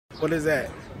What is that?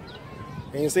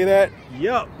 Can you see that?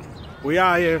 Yup. We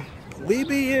out here. We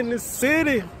be in the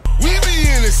city. We be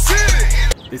in the city.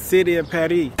 The city of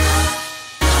Paris.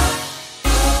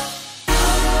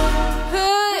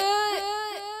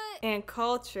 And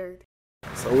cultured.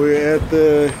 So we're at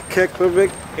the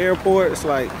Keflavik airport. It's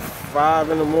like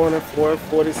 5 in the morning,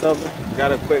 4:40 something.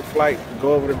 Got a quick flight,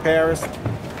 go over to Paris.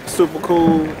 Super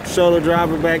cool shuttle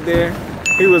driver back there.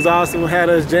 He was awesome,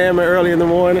 had us jamming early in the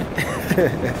morning. So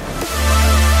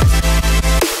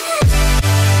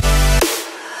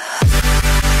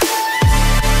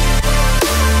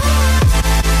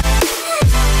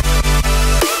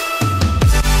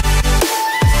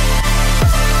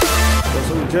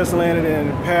we just landed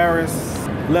in Paris,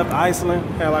 left Iceland,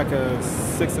 had like a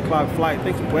 6 o'clock flight.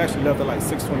 I think we actually left at like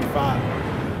 6:25.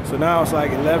 So now it's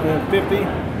like 11:50.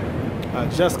 I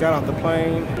just got off the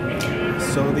plane,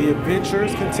 so the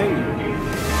adventures continue.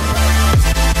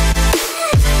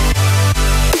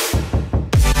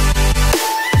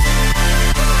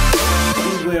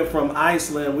 We went from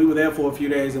Iceland, we were there for a few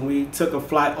days, and we took a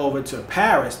flight over to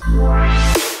Paris.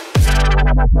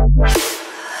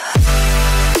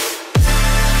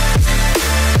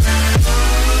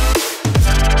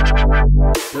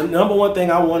 The number one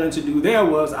thing I wanted to do there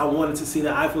was I wanted to see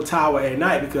the Eiffel Tower at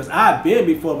night, because I've been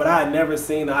before, but I had never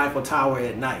seen the Eiffel Tower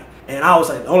at night. And I was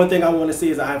like, the only thing I want to see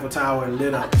is the Eiffel Tower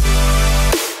lit up.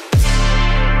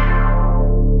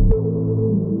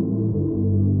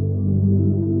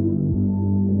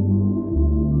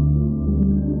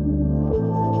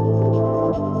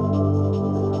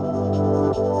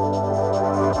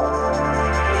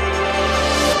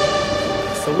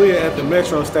 So we're at the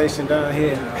metro station down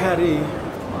here in Paris.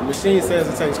 The machine says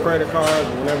it takes credit cards.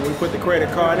 Whenever we put the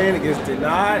credit card in, it gets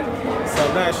denied.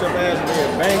 So now she'll ask me a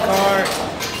bank card.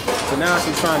 So now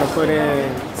she's trying to put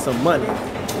in some money.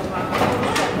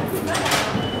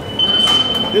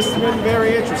 This has been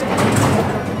very interesting.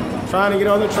 Trying to get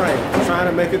on the train, trying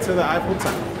to make it to the Eiffel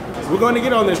Tower. We're going to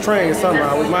get on this train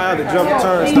somehow. We might have to jump the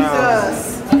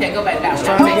turnstiles. Okay, go back down.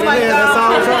 Trying to get in there, that's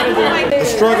all we're trying to do. The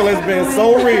struggle has been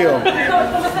so real.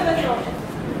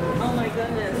 Oh my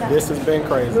goodness. This has been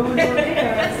crazy.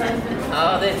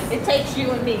 It takes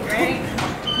you and me, right?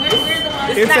 We're the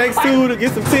ones. It takes two to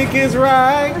get some tickets,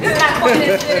 right?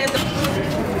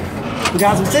 We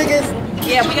got some tickets?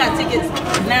 Yeah, we got tickets.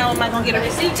 Now am I gonna get a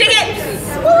receipt? Tickets!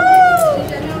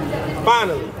 Woo!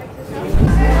 Finally.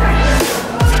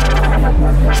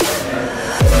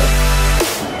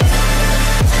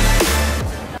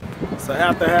 So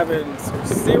after having some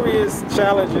serious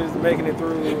challenges making it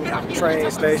through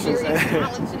train stations,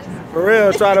 for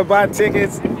real, trying to buy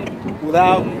tickets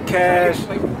without cash,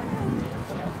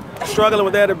 struggling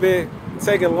with that a bit,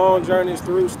 taking long journeys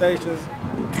through stations.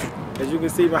 As you can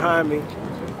see behind me,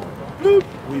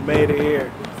 we made it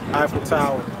here, Eiffel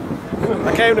Tower.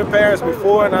 I came to Paris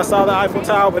before and I saw the Eiffel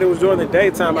Tower, but it was during the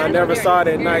daytime. I never saw it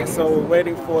at night, so we're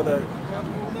waiting for the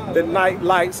night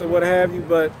lights or what have you,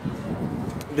 but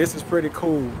this is pretty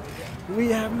cool. We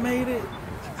have made it.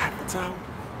 Eiffel Tower,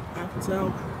 Eiffel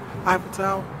Tower, Eiffel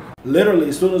Tower. Literally,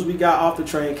 as soon as we got off the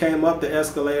train, came up the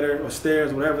escalator or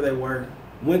stairs, whatever they were,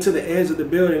 went to the edge of the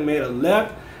building, made a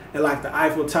left, and like the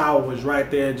Eiffel Tower was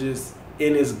right there just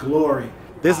in its glory.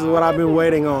 This is what I've been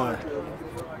waiting on.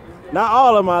 Not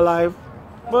all of my life,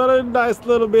 but a nice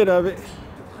little bit of it.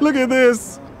 Look at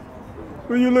this.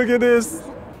 When you look at this,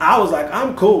 I was like,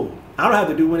 I'm cool. I don't have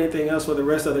to do anything else for the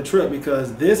rest of the trip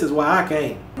because this is why I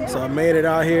came. So I made it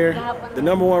out here. The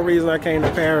number one reason I came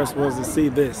to Paris was to see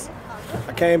this.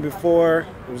 I came before,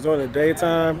 it was during the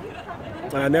daytime.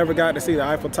 And I never got to see the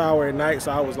Eiffel Tower at night,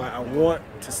 so I was like, I want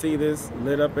to see this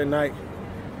lit up at night.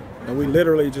 And we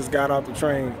literally just got off the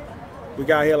train. We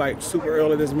got here like super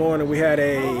early this morning. We had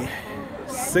a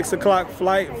 6 o'clock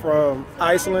flight from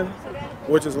Iceland,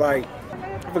 which is like,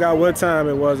 I forgot what time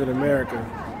it was in America.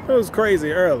 It was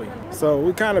crazy early. So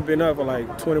we kind of been up for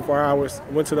like 24 hours,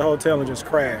 went to the hotel and just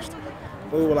crashed.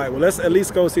 We were like, well, let's at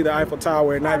least go see the Eiffel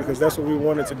Tower at night because that's what we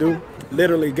wanted to do.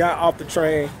 Literally got off the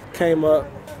train, came up,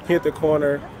 hit the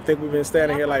corner. I think we've been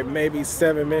standing here like maybe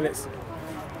 7 minutes.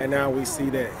 And now we see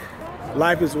that.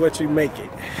 Life is what you make it.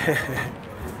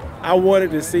 I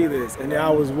wanted to see this, and I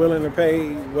was willing to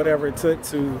pay whatever it took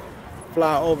to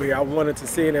fly over here. I wanted to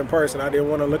see it in person. I didn't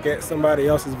want to look at somebody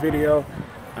else's video.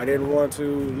 I didn't want to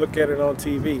look at it on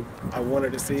TV. I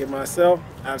wanted to see it myself.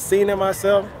 I've seen it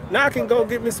myself. Now I can go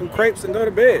get me some crepes and go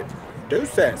to bed.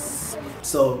 Deuces.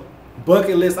 So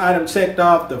bucket list item checked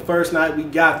off the first night we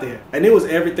got there. And it was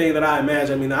everything that I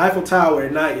imagined. I mean, the Eiffel Tower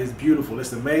at night is beautiful.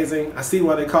 It's amazing. I see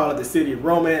why they call it the city of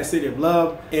romance, city of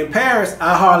love. In Paris,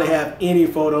 I hardly have any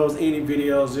photos, any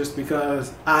videos, just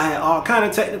because I had all kind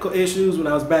of technical issues when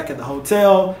I was back at the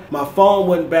hotel. My phone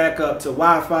wouldn't back up to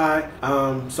Wi-Fi,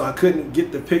 so I couldn't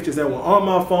get the pictures that were on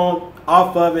my phone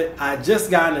off of it. I just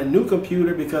gotten a new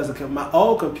computer because my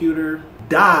old computer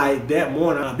died that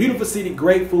morning. A beautiful city,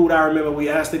 great food. I remember we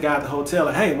asked the guy at the hotel,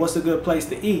 like, hey, what's a good place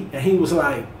to eat? And he was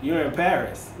like, you're in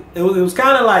Paris. It was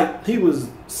kind of like he was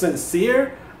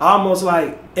sincere, almost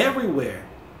like everywhere.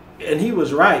 And he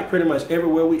was right, pretty much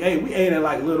everywhere we ate. We ate at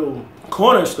like little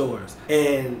corner stores,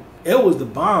 and it was the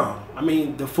bomb. I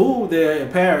mean, the food there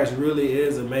in Paris really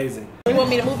is amazing. You want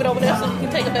me to move it over there so you can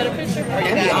take a better picture?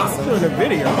 That'd be awesome. Doing a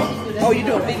video. Oh, you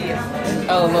doing a video?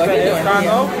 Oh, Lord, you're doing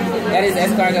escargot? That is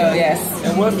escargot, yes.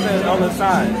 And what's that on the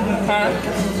side? Huh?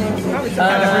 Probably some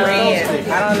kind of bread.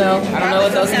 I don't know. I don't know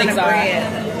what those sticks are.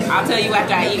 I'll tell you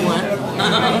after I eat one.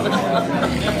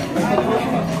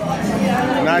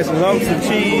 Nice lumps of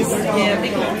cheese. Yeah,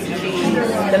 big lumps of cheese.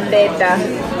 The feta.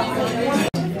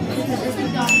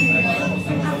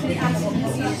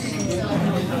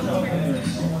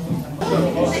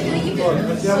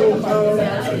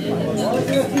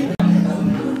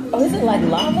 Oh, is it like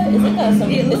lava?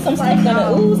 Is some stuff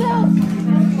gonna ooze out?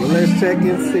 Well, let's check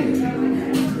and see.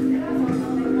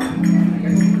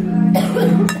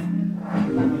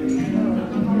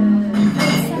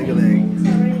 Look at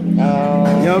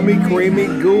that. Yummy, creamy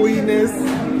gooiness.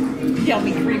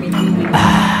 Yummy, creamy, gooey.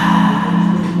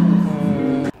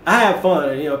 I had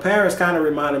fun. You know, Paris kind of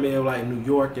reminded me of like New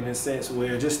York in a sense,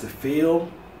 where just the feel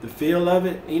of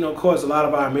it. You know, of course, a lot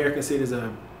of our American cities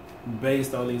are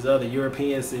based on these other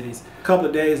European cities. A couple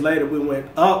of days later, we went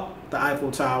up the Eiffel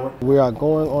Tower. We are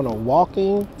going on a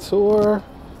walking tour.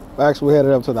 Actually, we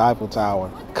headed up to the Eiffel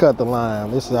Tower. Cut the line.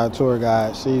 This is our tour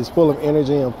guide. She's full of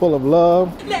energy and full of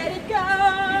love. Let it go,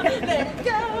 let it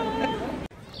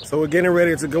go. So we're getting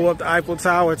ready to go up the Eiffel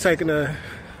Tower, taking a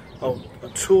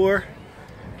tour.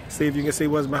 See if you can see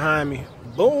what's behind me.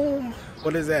 Boom.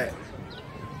 What is that?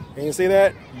 Can you see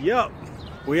that? Yup.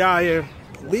 We out here.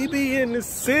 We be in the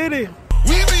city.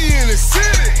 We be in the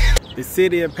city. The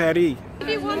city of Paris.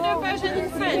 Stevie Wonder version in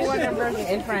French.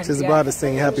 In French. She's about to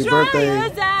sing happy birthday.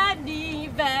 Joyeux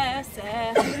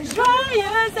anniversaire.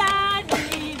 Joyeux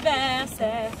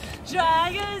anniversaire.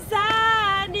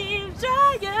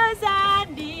 Joyeux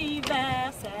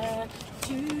anniversaire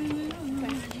to you.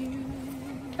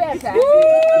 Fantastic.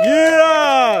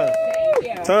 Yeah!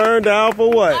 Turned down for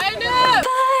what? I know.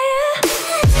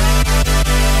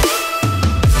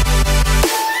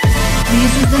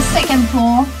 This is the second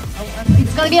floor.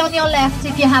 It's going to be on your left.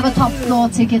 If you have a top floor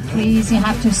ticket, please, you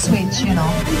have to switch, you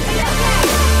know.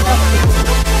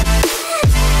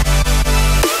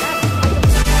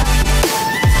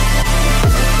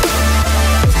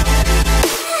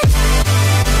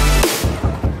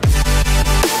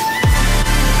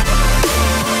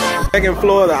 Second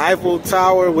floor of the Eiffel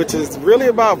Tower, which is really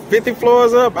about 50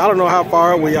 floors up. I don't know how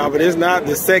far up we are, but it's not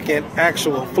the second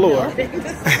actual floor.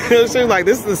 It seems like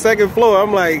this is the second floor.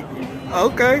 I'm like,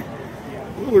 okay.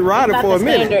 We were riding for a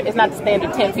minute. It's not the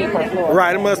standard 10 feet per floor.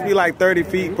 Right, it must be like 30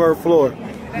 feet per floor.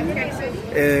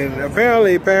 And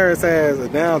apparently Paris has a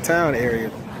downtown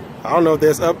area. I don't know if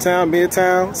there's uptown,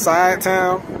 midtown, side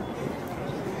town.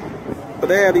 But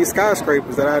they have these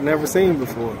skyscrapers that I've never seen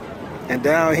before. And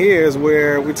down here is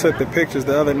where we took the pictures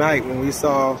the other night when we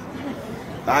saw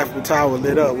the Eiffel Tower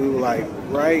lit up. We were like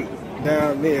right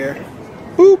down there.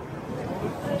 Boop.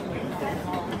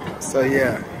 So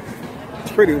yeah,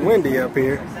 it's pretty windy up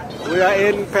here. We are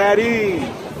in Paris.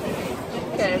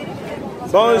 Okay.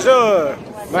 Bonjour,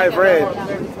 my friend.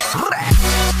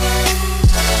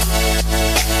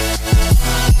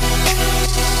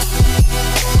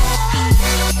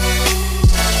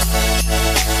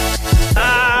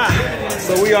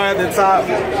 So we are at the top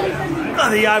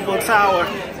of the Eiffel Tower.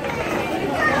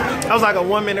 That was like a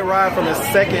 1 minute ride from the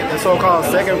so-called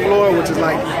second floor, which is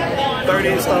like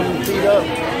 30-something feet up.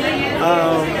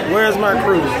 Where's my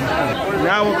crew?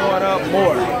 Now we're going up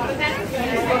more.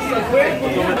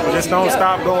 Just don't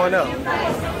stop going up. Look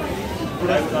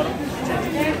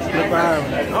behind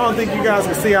me. I don't think you guys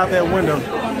can see out that window.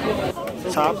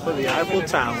 Top of the Eiffel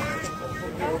Tower.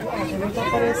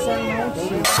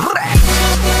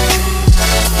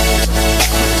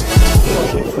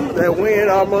 That wind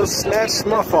almost snatched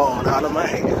my phone out of my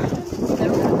hand.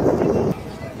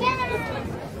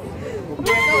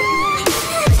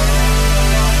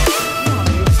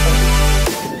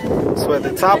 So at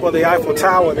the top of the Eiffel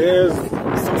Tower, there's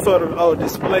some sort of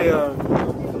display of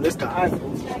Mr.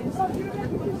 Eiffel.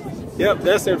 Yep,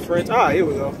 that's in French. Ah, here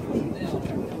we go.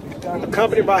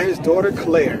 Accompanied by his daughter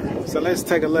Claire. So let's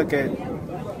take a look at,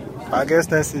 I guess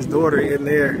that's his daughter in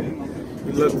there.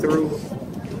 We look through.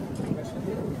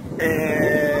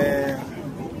 And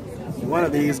one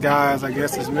of these guys, I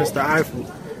guess, is Mr. Eiffel.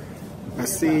 I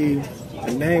see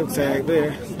the name tag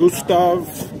there, Gustav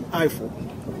Eiffel.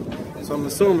 So I'm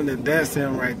assuming that that's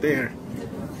him right there.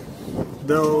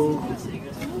 Though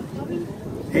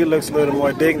he looks a little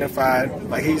more dignified,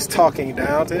 like he's talking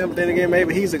down to him. But then again,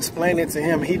 maybe he's explaining to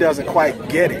him, he doesn't quite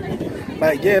get it.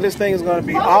 Like, yeah, this thing is going to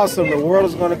be awesome. The world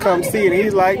is going to come see it. And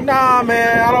he's like, nah,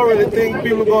 man, I don't really think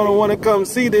people are going to want to come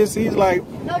see this. He's like,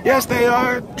 yes, they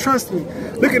are. Trust me.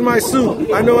 Look at my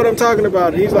suit. I know what I'm talking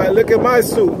about. And he's like, look at my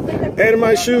suit. And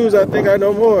my shoes, I think I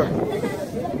know more.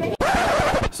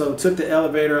 So took the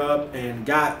elevator up and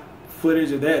got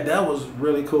footage of that. That was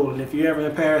really cool. And if you're ever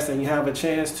in Paris and you have a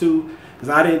chance to, because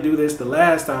I didn't do this the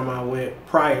last time I went,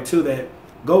 prior to that,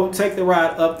 go take the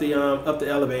ride up the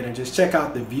elevator and just check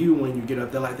out the view when you get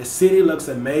up there. Like, the city looks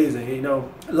amazing. You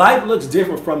know, life looks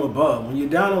different from above. When you're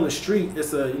down on the street,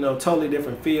 it's a totally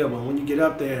different feel. But when you get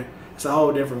up there, it's a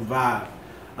whole different vibe.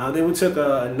 Then we took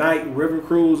a night river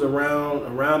cruise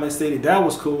around the city. That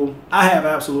was cool. I have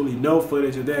absolutely no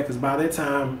footage of that because by that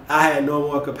time I had no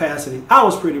more capacity. I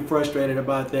was pretty frustrated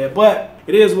about that, but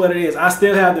it is what it is. I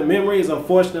still have the memories.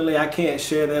 Unfortunately, I can't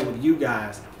share that with you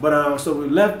guys. But so we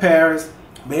left Paris,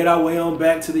 made our way on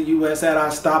back to the U.S. at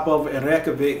our stopover in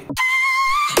Reykjavik.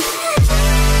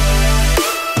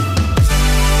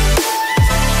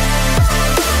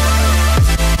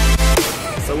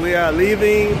 So we are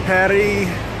leaving Paris.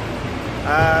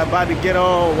 About to get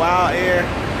on Wild Air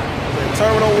to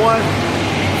Terminal 1.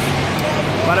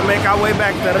 About to make our way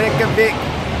back to Reykjavik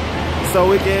so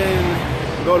we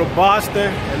can go to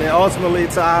Boston and then ultimately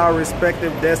to our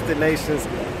respective destinations.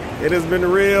 It has been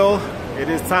real. It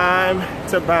is time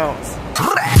to bounce.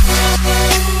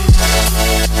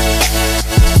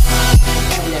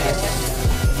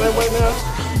 Same way now?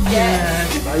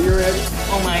 Yes. Are you ready?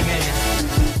 Oh my goodness.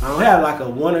 I had like a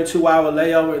 1 or 2 hour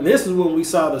layover, and this is when we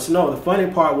saw the snow. The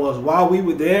funny part was, while we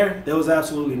were there was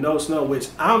absolutely no snow, which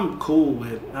I'm cool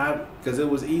with because it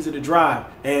was easy to drive.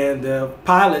 And the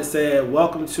pilot said,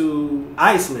 welcome to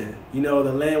Iceland, you know,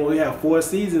 the land where we have 4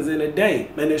 seasons in a day.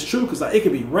 And it's true, because like, it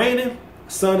could be raining,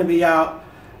 sun will be out,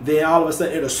 then all of a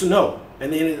sudden it'll snow,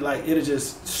 and then it'll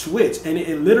just switch. And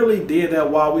it literally did that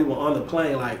while we were on the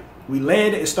plane. Like, we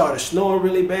landed, it started snowing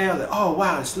really bad. I was like, oh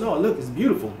wow, it's snowing, look, it's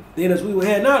beautiful. Then as we were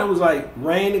heading out, it was like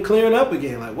rain and clearing up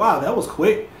again. Like, wow, that was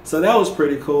quick. So that was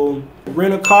pretty cool.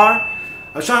 Rent a car.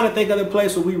 I was trying to think of the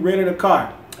place where we rented a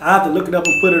car. I have to look it up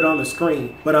and put it on the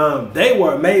screen. But they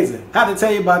were amazing. I have to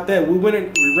tell you about that. We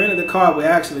rented the car. We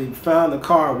actually found the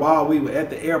car while we were at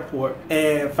the airport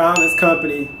and found this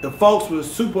company. The folks were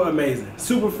super amazing,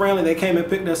 super friendly. They came and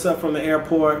picked us up from the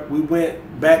airport. We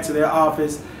went back to their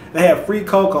office. They had free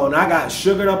cocoa, and I got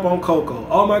sugared up on cocoa.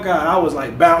 Oh my God, I was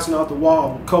like bouncing off the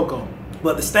wall with cocoa.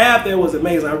 But the staff there was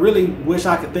amazing. I really wish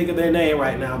I could think of their name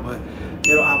right now, but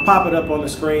I'll pop it up on the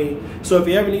screen. So if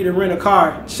you ever need to rent a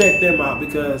car, check them out,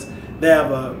 because they have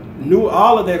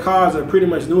all of their cars are pretty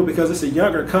much new, because it's a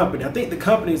younger company. I think the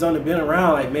company's only been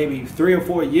around like maybe 3 or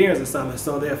 4 years or something.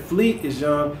 So their fleet is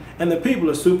young, and the people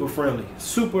are super friendly,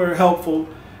 super helpful,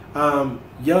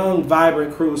 young,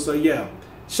 vibrant crew. So yeah,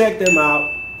 check them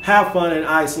out. Have fun in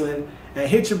Iceland and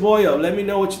hit your boy up. Let me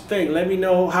know what you think. Let me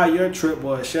know how your trip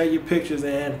was. Share your pictures.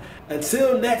 And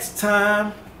until next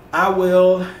time, I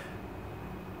will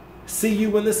see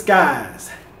you in the skies.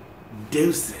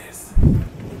 Deuces.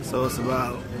 So it's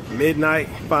about midnight.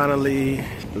 Finally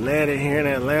landed here in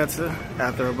Atlanta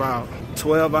after about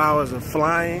 12 hours of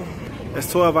flying.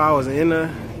 That's 12 hours in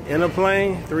a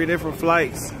plane, 3 different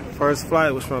flights. First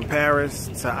flight was from Paris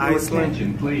to Iceland.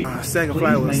 Second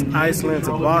flight was Iceland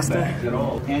to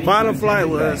Boston. Final flight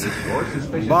was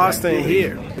Boston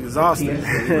here. Exhausted.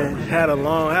 had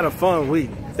a fun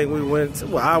week. I think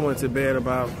I went to bed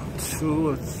about 2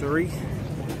 or 3.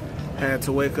 Had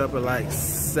to wake up at like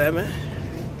 7.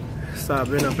 So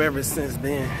I've been up ever since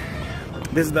then.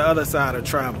 This is the other side of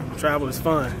travel. Travel is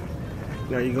fun.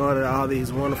 You know, you're going to all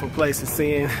these wonderful places,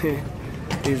 seeing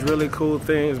these really cool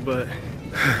things, but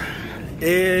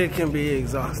it can be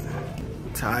exhausting.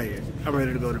 I'm tired. I'm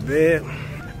ready to go to bed.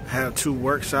 I have 2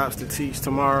 workshops to teach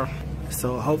tomorrow.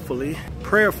 So hopefully,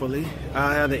 prayerfully,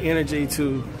 I'll have the energy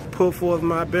to put forth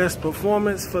my best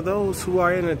performance for those who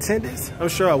are in attendance. I'm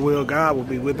sure I will. God will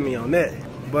be with me on that.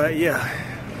 But yeah,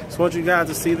 just want you guys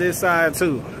to see this side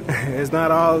too. It's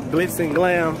not all glitz and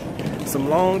glam. Some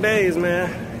long days, man.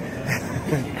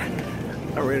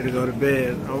 I'm ready to go to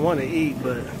bed. I want to eat,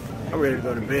 but I'm ready to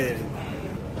go to bed.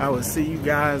 I will see you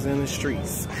guys in the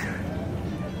streets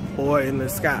or in the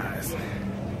skies.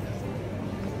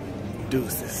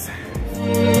 Deuces.